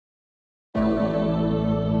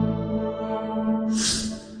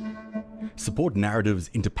Support Narativ's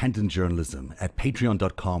independent journalism at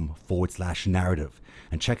patreon.com/narrative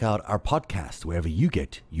and check out our podcast wherever you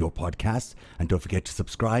get your podcasts. And don't forget to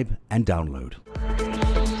subscribe and download.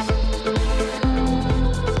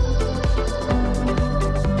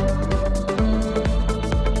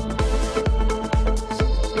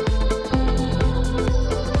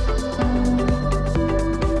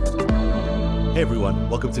 Hey everyone,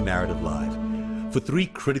 welcome to Narrative Live. For 3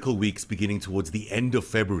 critical weeks beginning towards the end of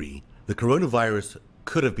February, the coronavirus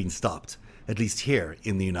could have been stopped, at least here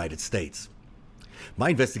in the United States. My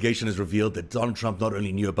investigation has revealed that Donald Trump not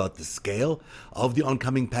only knew about the scale of the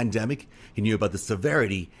oncoming pandemic, he knew about the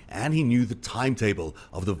severity, and he knew the timetable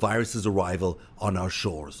of the virus's arrival on our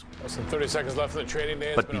shores. Less than 30 seconds left in the trading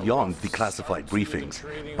day. But beyond the classified briefings,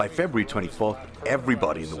 by February 24th,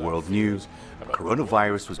 everybody in the world knew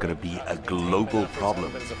coronavirus was going to be a global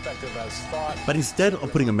problem. But instead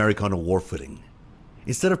of putting America on a war footing,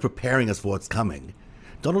 instead of preparing us for what's coming,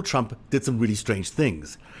 Donald Trump did some really strange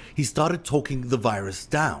things. He started talking the virus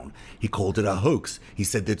down. He called it a hoax. He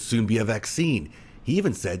said there'd soon be a vaccine. He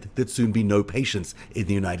even said there'd soon be no patients in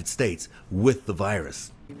the United States with the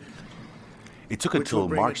virus. It took until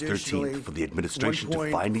March 13th for the administration to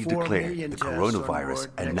finally declare the coronavirus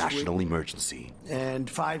a national emergency. And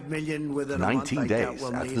 5 million within 19 days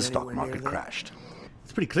after the stock market crashed.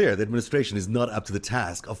 It's pretty clear the administration is not up to the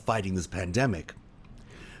task of fighting this pandemic.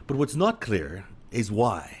 But what's not clear is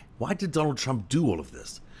why. Why did Donald Trump do all of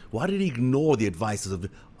this? Why did he ignore the advices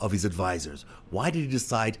of his advisors? Why did he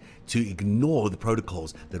decide to ignore the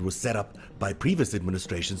protocols that were set up by previous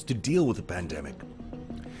administrations to deal with the pandemic?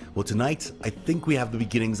 Well, tonight, I think we have the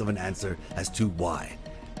beginnings of an answer as to why.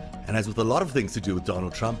 And as with a lot of things to do with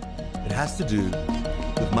Donald Trump, it has to do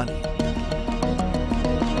with money.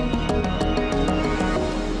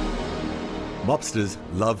 Mobsters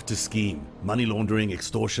love to scheme. Money laundering,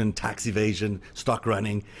 extortion, tax evasion, stock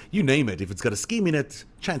running, you name it. If it's got a scheme in it,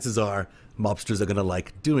 chances are mobsters are going to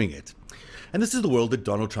like doing it. And this is the world that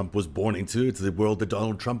Donald Trump was born into. It's the world that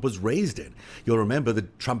Donald Trump was raised in. You'll remember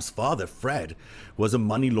that Trump's father, Fred, was a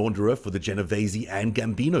money launderer for the Genovese and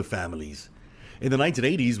Gambino families. In the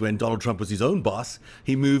 1980s, when Donald Trump was his own boss,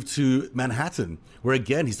 he moved to Manhattan, where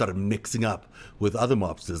again he started mixing up with other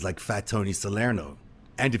mobsters like Fat Tony Salerno.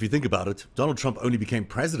 And if you think about it, Donald Trump only became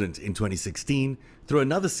president in 2016 through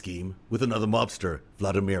another scheme with another mobster,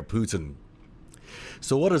 Vladimir Putin.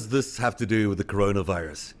 So what does this have to do with the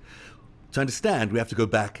coronavirus? To understand, we have to go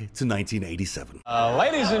back to 1987.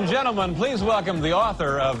 Ladies and gentlemen, please welcome the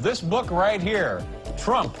author of this book right here,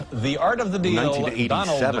 Trump, The Art of the Deal,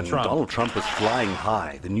 1987, Donald Trump was flying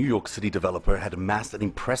high. The New York City developer had amassed an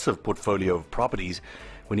impressive portfolio of properties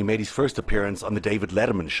when he made his first appearance on the David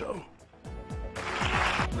Letterman show.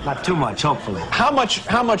 Not too much, hopefully. How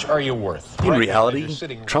much are you worth? In reality,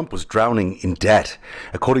 Trump was drowning in debt.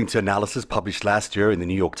 According to analysis published last year in the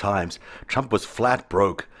New York Times, Trump was flat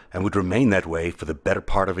broke and would remain that way for the better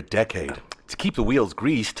part of a decade. To keep the wheels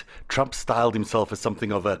greased, Trump styled himself as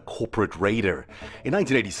something of a corporate raider. In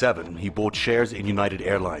 1987, he bought shares in United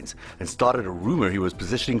Airlines and started a rumor he was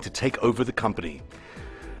positioning to take over the company.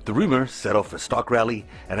 The rumor set off a stock rally,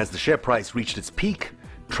 and as the share price reached its peak,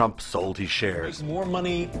 Trump sold his shares. More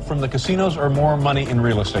money from the casinos or more money in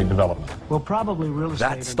real estate development? Well, probably real estate.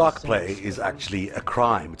 That stock play is actually a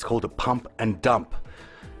crime. It's called a pump and dump.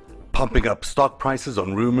 Pumping up stock prices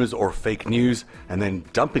on rumors or fake news and then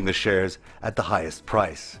dumping the shares at the highest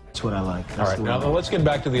price. That's what I like. All right, now let's get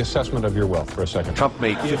back to the assessment of your wealth for a second. Trump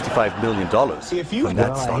made $55 million from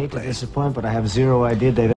that stock I hate play. to disappoint, but I have zero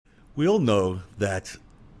idea, David. We all know that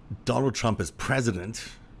Donald Trump as president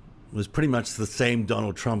was pretty much the same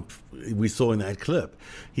Donald Trump we saw in that clip.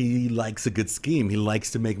 He likes a good scheme. He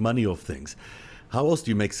likes to make money off things. How else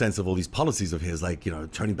do you make sense of all these policies of his, like,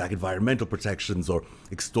 turning back environmental protections or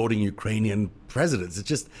extorting Ukrainian presidents?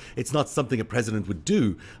 It's not something a president would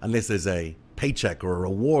do unless there's a paycheck or a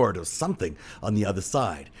reward or something on the other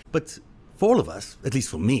side. But for all of us, at least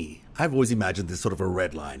for me, I've always imagined this sort of a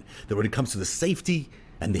red line, that when it comes to the safety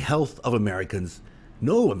and the health of Americans,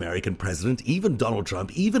 no American president, even Donald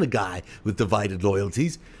Trump, even a guy with divided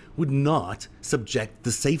loyalties, would not subject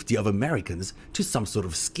the safety of Americans to some sort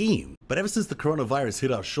of scheme. But ever since the coronavirus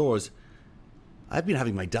hit our shores, I've been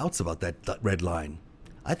having my doubts about that red line.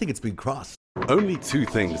 I think it's been crossed. Only 2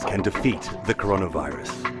 things can defeat the coronavirus: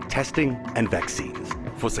 testing and vaccines.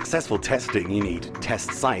 For successful testing, you need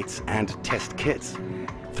test sites and test kits.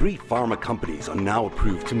 3 pharma companies are now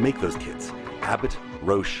approved to make those kits: Abbott,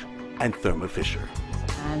 Roche, and Thermo Fisher.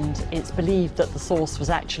 And it's believed that the source was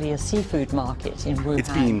actually a seafood market in Wuhan. It's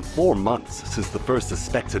been 4 months since the first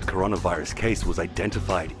suspected coronavirus case was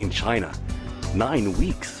identified in China. 9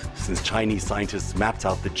 weeks since Chinese scientists mapped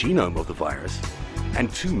out the genome of the virus,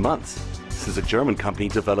 and 2 months since a German company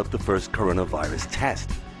developed the first coronavirus test.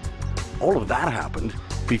 All of that happened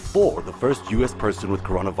before the first US person with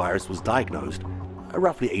coronavirus was diagnosed,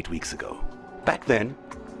 roughly 8 weeks ago. Back then,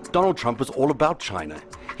 Donald Trump was all about China.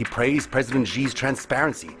 He praised President Xi's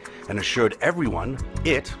transparency and assured everyone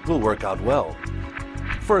it will work out well.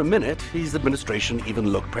 For a minute, his administration even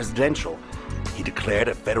looked presidential. He declared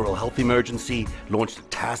a federal health emergency, launched a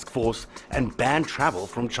task force, and banned travel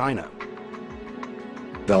from China.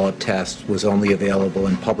 Developed test was only available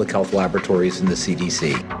in public health laboratories in the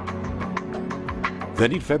CDC.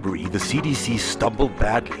 Then in February, the CDC stumbled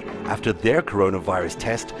badly after their coronavirus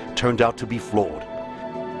test turned out to be flawed.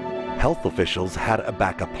 Health officials had a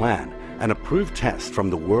backup plan. An approved test from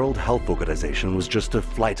the World Health Organization was just a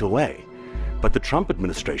flight away. But the Trump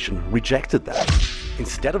administration rejected that.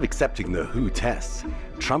 Instead of accepting the WHO tests,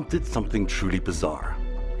 Trump did something truly bizarre.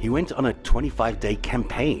 He went on a 25-day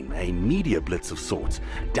campaign, a media blitz of sorts,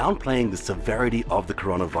 downplaying the severity of the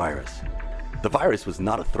coronavirus. The virus was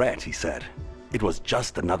not a threat, he said. It was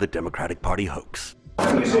just another Democratic Party hoax.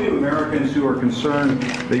 What do you say to Americans who are concerned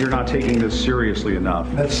that you're not taking this seriously enough?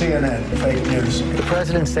 That's CNN, fake news. The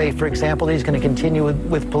president say, for example, he's going to continue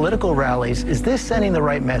with political rallies. Is this sending the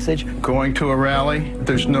right message? Going to a rally,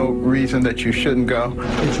 there's no reason that you shouldn't go.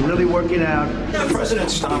 It's really working out. The president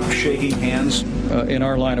stopped shaking hands. In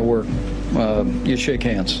our line of work, you shake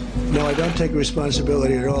hands. No, I don't take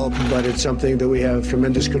responsibility at all, but it's something that we have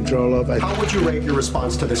tremendous control of. How would you rate your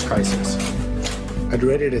response to this crisis? I'd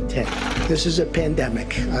rate it a 10. This is a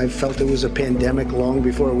pandemic. I felt it was a pandemic long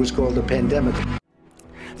before it was called a pandemic.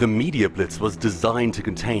 The media blitz was designed to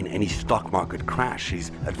contain any stock market crash, his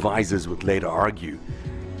advisors would later argue.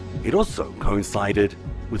 It also coincided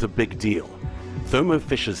with a big deal. Thermo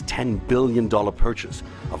Fisher's $10 billion purchase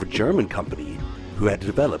of a German company who had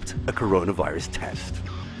developed a coronavirus test.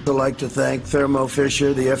 I'd like to thank Thermo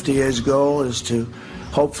Fisher. The FDA's goal is to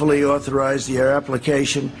hopefully authorize the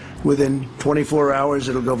application within 24 hours.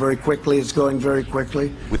 It'll go very quickly. It's going very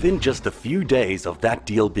quickly. Within just a few days of that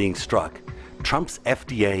deal being struck, Trump's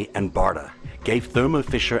FDA and BARDA gave Thermo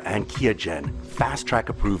Fisher and QIAGEN fast-track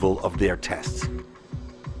approval of their tests.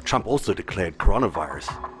 Trump also declared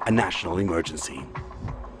coronavirus a national emergency.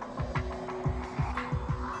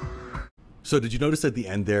 So did you notice at the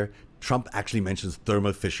end there, Trump actually mentions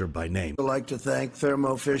Thermo Fisher by name? I'd like to thank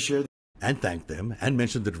Thermo Fisher. And thanked them, and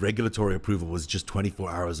mentioned that regulatory approval was just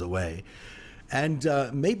 24 hours away. And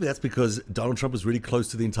maybe that's because Donald Trump was really close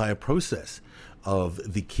to the entire process of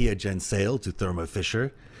the QIAGEN sale to Thermo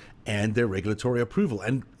Fisher and their regulatory approval.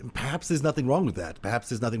 And perhaps there's nothing wrong with that. Perhaps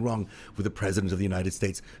there's nothing wrong with the President of the United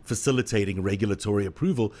States facilitating regulatory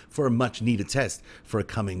approval for a much-needed test for a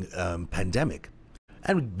coming pandemic.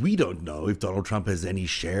 And we don't know if Donald Trump has any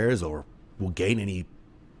shares or will gain any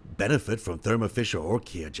benefit from Thermo Fisher or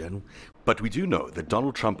QIAGEN. But we do know that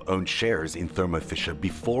Donald Trump owned shares in Thermo Fisher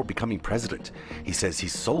before becoming president. He says he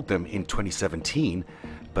sold them in 2017,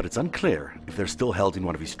 but it's unclear if they're still held in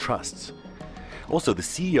one of his trusts. Also, the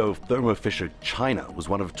CEO of Thermo Fisher China was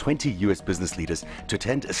one of 20 US business leaders to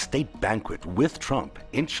attend a state banquet with Trump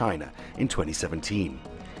in China in 2017.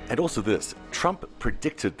 And also this, Trump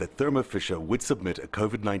predicted that Thermo Fisher would submit a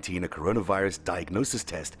COVID-19, a coronavirus diagnosis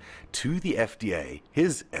test to the FDA,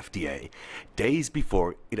 his FDA, days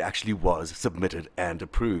before it actually was submitted and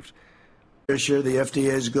approved. Fisher, the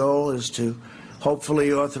FDA's goal is to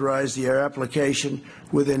hopefully authorize the application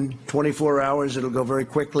within 24 hours. It'll go very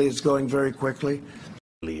quickly. It's going very quickly.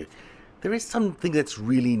 There is something that's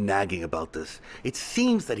really nagging about this. It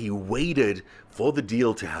seems that he waited for the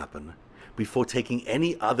deal to happen before taking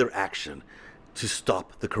any other action to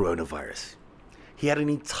stop the coronavirus. He had an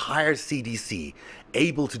entire CDC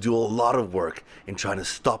able to do a lot of work in trying to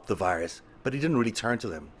stop the virus, but he didn't really turn to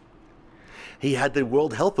them. He had the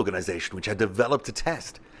World Health Organization, which had developed a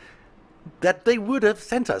test that they would have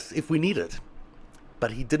sent us if we needed,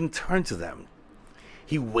 but he didn't turn to them.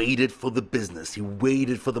 He waited for the business, he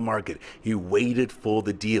waited for the market, he waited for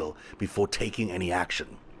the deal before taking any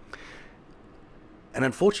action. And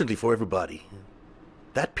unfortunately for everybody,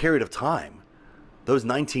 that period of time, those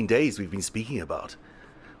 19 days we've been speaking about,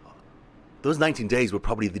 those 19 days were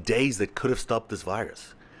probably the days that could have stopped this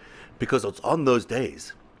virus. Because it's on those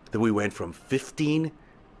days that we went from 15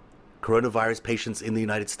 coronavirus patients in the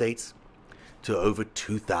United States to over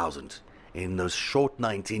 2,000 in those short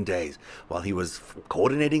 19 days while he was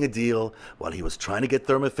coordinating a deal, while he was trying to get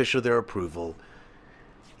Thermo Fisher their approval.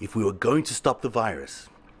 If we were going to stop the virus,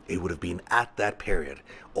 it would have been at that period.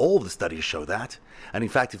 All the studies show that. And in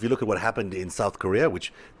fact, if you look at what happened in South Korea,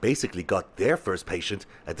 which basically got their first patient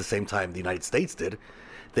at the same time the United States did,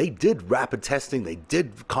 They did rapid testing, they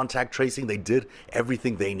did contact tracing, they did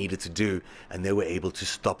everything they needed to do, and they were able to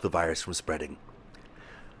stop the virus from spreading.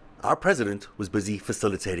 Our president was busy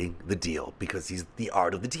facilitating the deal because he's the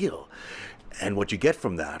art of the deal. And what you get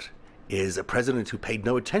from that is a president who paid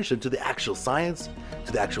no attention to the actual science,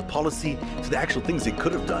 to the actual policy, to the actual things he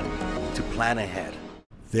could have done to plan ahead.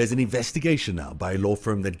 There's an investigation now by a law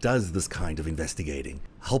firm that does this kind of investigating.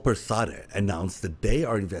 Halper Sade announced that they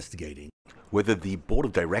are investigating whether the board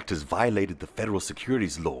of directors violated the federal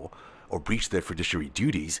securities law or breached their fiduciary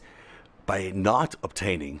duties by not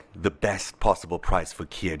obtaining the best possible price for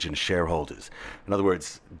Qiagen shareholders. In other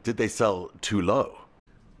words, did they sell too low?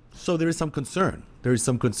 So there is some concern. There is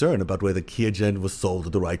some concern about whether Qiagen was sold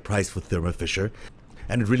at the right price for Thermo Fisher.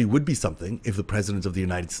 And it really would be something if the President of the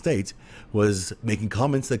United States was making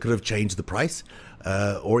comments that could have changed the price,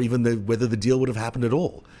 or even whether the deal would have happened at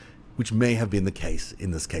all, which may have been the case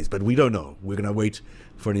in this case. But we don't know. We're going to wait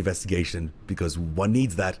for an investigation because one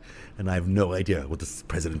needs that, and I have no idea what the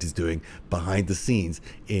President is doing behind the scenes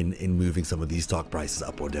in moving some of these stock prices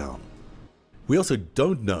up or down. We also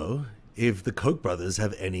don't know if the Koch brothers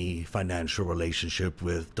have any financial relationship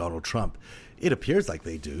with Donald Trump. It appears like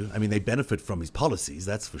they do. I mean, they benefit from his policies,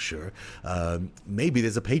 that's for sure. Maybe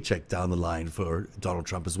there's a paycheck down the line for Donald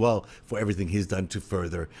Trump as well for everything he's done to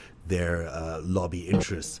further their lobby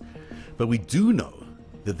interests. But we do know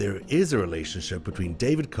that there is a relationship between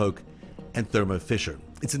David Koch and Thermo Fisher.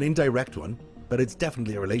 It's an indirect one, but it's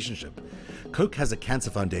definitely a relationship. Koch has a cancer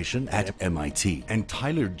foundation at MIT, and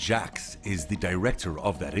Tyler Jacks is the director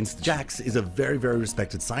of that institute. Jacks is a very, very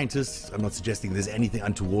respected scientist. I'm not suggesting there's anything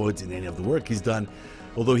untoward in any of the work he's done,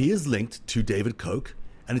 although he is linked to David Koch.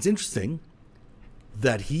 And it's interesting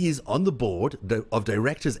that he is on the board of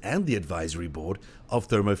directors and the advisory board of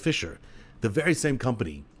Thermo Fisher, the very same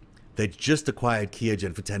company that just acquired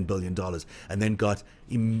Qiagen for $10 billion and then got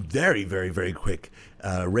very, very, very quick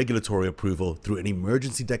regulatory approval through an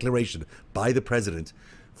emergency declaration by the president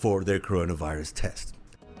for their coronavirus test.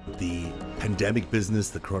 The pandemic business,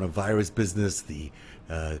 the coronavirus business, the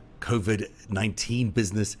COVID-19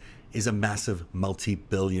 business is a massive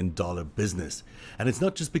multi-billion-dollar business. And it's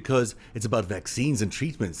not just because it's about vaccines and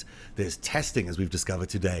treatments. There's testing, as we've discovered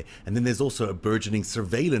today. And then there's also a burgeoning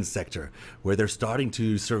surveillance sector where they're starting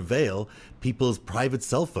to surveil people's private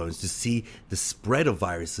cell phones to see the spread of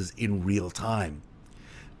viruses in real time.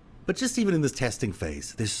 But just even in this testing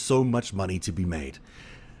phase, there's so much money to be made.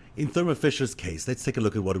 In Thermo Fisher's case, let's take a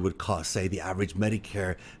look at what it would cost, say, the average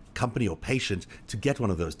Medicare company or patient to get one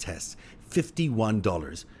of those tests.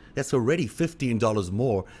 $51. That's already $15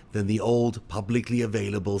 more than the old publicly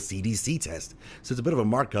available CDC test. So it's a bit of a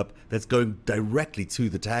markup that's going directly to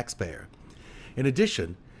the taxpayer. In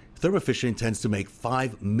addition, Thermo Fisher intends to make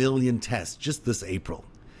 5 million tests just this April.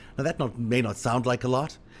 Now that may not sound like a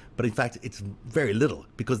lot, but in fact it's very little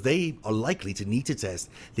because they are likely to need to test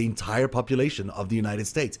the entire population of the United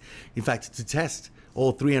States. In fact, to test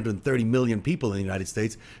all 330 million people in the United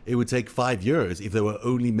States, it would take 5 years if they were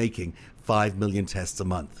only making 5 million tests a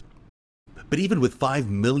month. But even with 5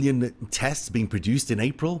 million tests being produced in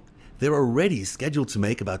April, they're already scheduled to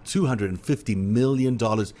make about $250 million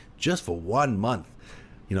just for 1 month.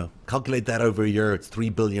 You know, calculate that over a year, it's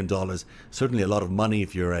 $3 billion. Certainly a lot of money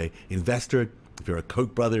if you're an investor, if you're a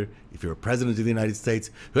Koch brother, if you're a president of the United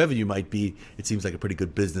States, whoever you might be, it seems like a pretty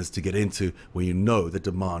good business to get into where you know the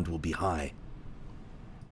demand will be high.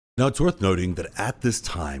 Now, it's worth noting that at this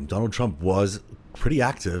time, Donald Trump was pretty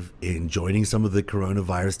active in joining some of the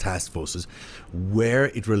coronavirus task forces where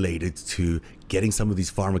it related to getting some of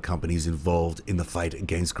these pharma companies involved in the fight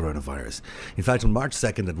against coronavirus. In fact, on March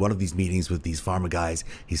 2nd, at one of these meetings with these pharma guys,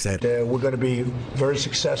 he said, we're going to be very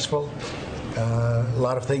successful. A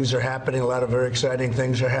lot of things are happening. A lot of very exciting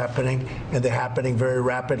things are happening, and they're happening very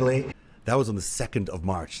rapidly. That was on the 2nd of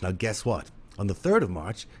March. Now, guess what? On the 3rd of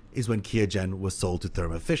March is when Qiagen was sold to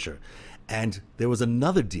Thermo Fisher. And there was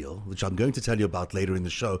another deal, which I'm going to tell you about later in the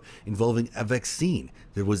show, involving a vaccine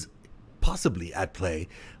that was possibly at play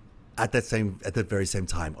at that very same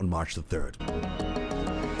time on March the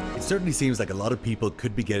 3rd. It certainly seems like a lot of people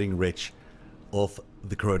could be getting rich off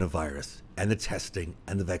the coronavirus and the testing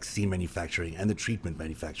and the vaccine manufacturing and the treatment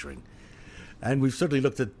manufacturing. And we've certainly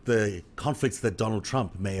looked at the conflicts that Donald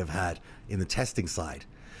Trump may have had in the testing side.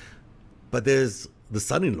 But there's the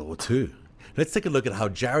son-in-law too. Let's take a look at how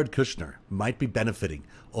Jared Kushner might be benefiting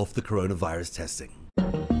off the coronavirus testing.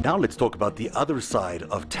 Now let's talk about the other side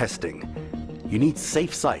of testing. You need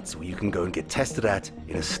safe sites where you can go and get tested at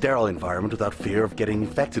in a sterile environment without fear of getting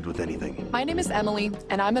infected with anything. My name is Emily,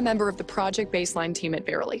 and I'm a member of the Project Baseline team at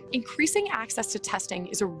Verily. Increasing access to testing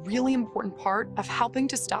is a really important part of helping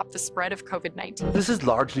to stop the spread of COVID-19. This has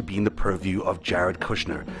largely been the purview of Jared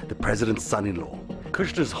Kushner, the president's son-in-law.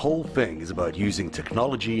 Kushner's whole thing is about using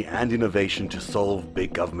technology and innovation to solve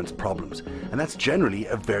big government's problems, and that's generally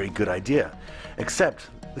a very good idea. Except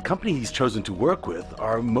the company he's chosen to work with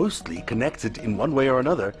are mostly connected in one way or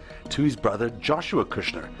another to his brother Joshua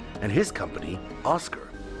Kushner and his company, Oscar.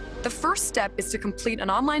 The first step is to complete an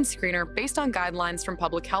online screener based on guidelines from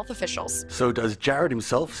public health officials. So does Jared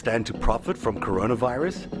himself stand to profit from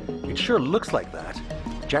coronavirus? It sure looks like that.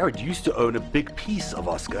 Jared used to own a big piece of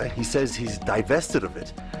Oscar. He says he's divested of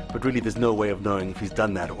it, but really there's no way of knowing if he's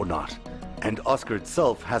done that or not. And Oscar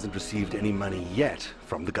itself hasn't received any money yet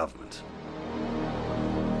from the government.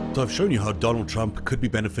 So I've shown you how Donald Trump could be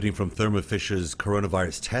benefiting from Thermo Fisher's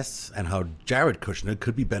coronavirus tests and how Jared Kushner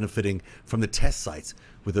could be benefiting from the test sites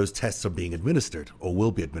where those tests are being administered or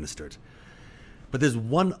will be administered. But there's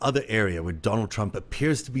one other area where Donald Trump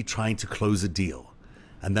appears to be trying to close a deal,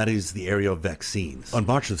 and that is the area of vaccines. On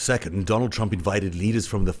March the 2nd, Donald Trump invited leaders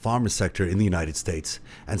from the pharma sector in the United States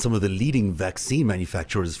and some of the leading vaccine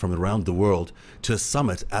manufacturers from around the world to a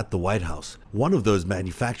summit at the White House. One of those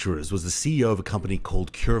manufacturers was the CEO of a company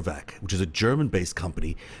called CureVac, which is a German-based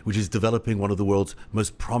company which is developing one of the world's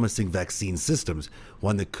most promising vaccine systems,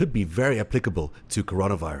 one that could be very applicable to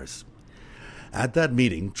coronavirus. At that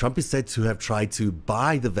meeting, Trump is said to have tried to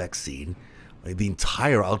buy the vaccine, the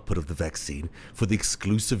entire output of the vaccine, for the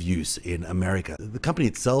exclusive use in America. The company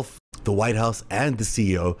itself, the White House, and the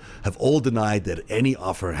CEO have all denied that any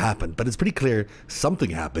offer happened, but it's pretty clear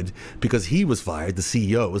something happened because he was fired, the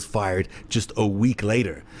CEO was fired just a week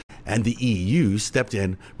later, and the EU stepped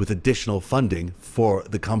in with additional funding for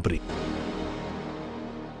the company.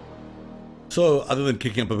 So, other than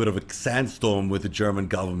kicking up a bit of a sandstorm with the German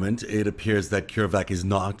government, it appears that CureVac is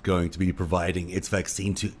not going to be providing its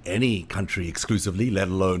vaccine to any country exclusively, let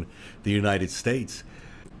alone the United States.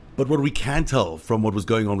 But what we can tell from what was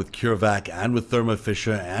going on with CureVac and with Thermo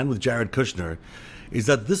Fisher and with Jared Kushner is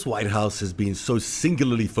that this White House has been so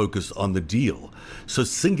singularly focused on the deal, so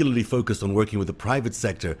singularly focused on working with the private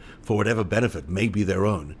sector for whatever benefit may be their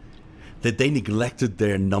own, that they neglected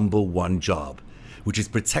their number one job, which is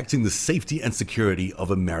protecting the safety and security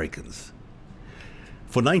of Americans.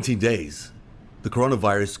 For 19 days, the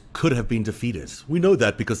coronavirus could have been defeated. We know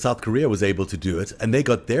that because South Korea was able to do it, and they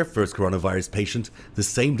got their first coronavirus patient the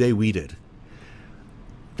same day we did.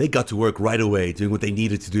 They got to work right away doing what they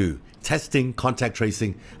needed to do, testing, contact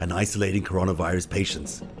tracing, and isolating coronavirus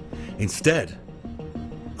patients. Instead,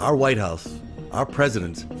 our White House, our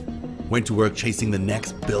president, went to work chasing the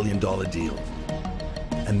next billion-dollar deal.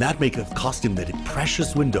 And that may have cost him that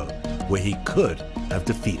precious window where he could have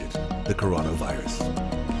defeated the coronavirus.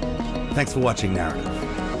 Thanks for watching Narativ.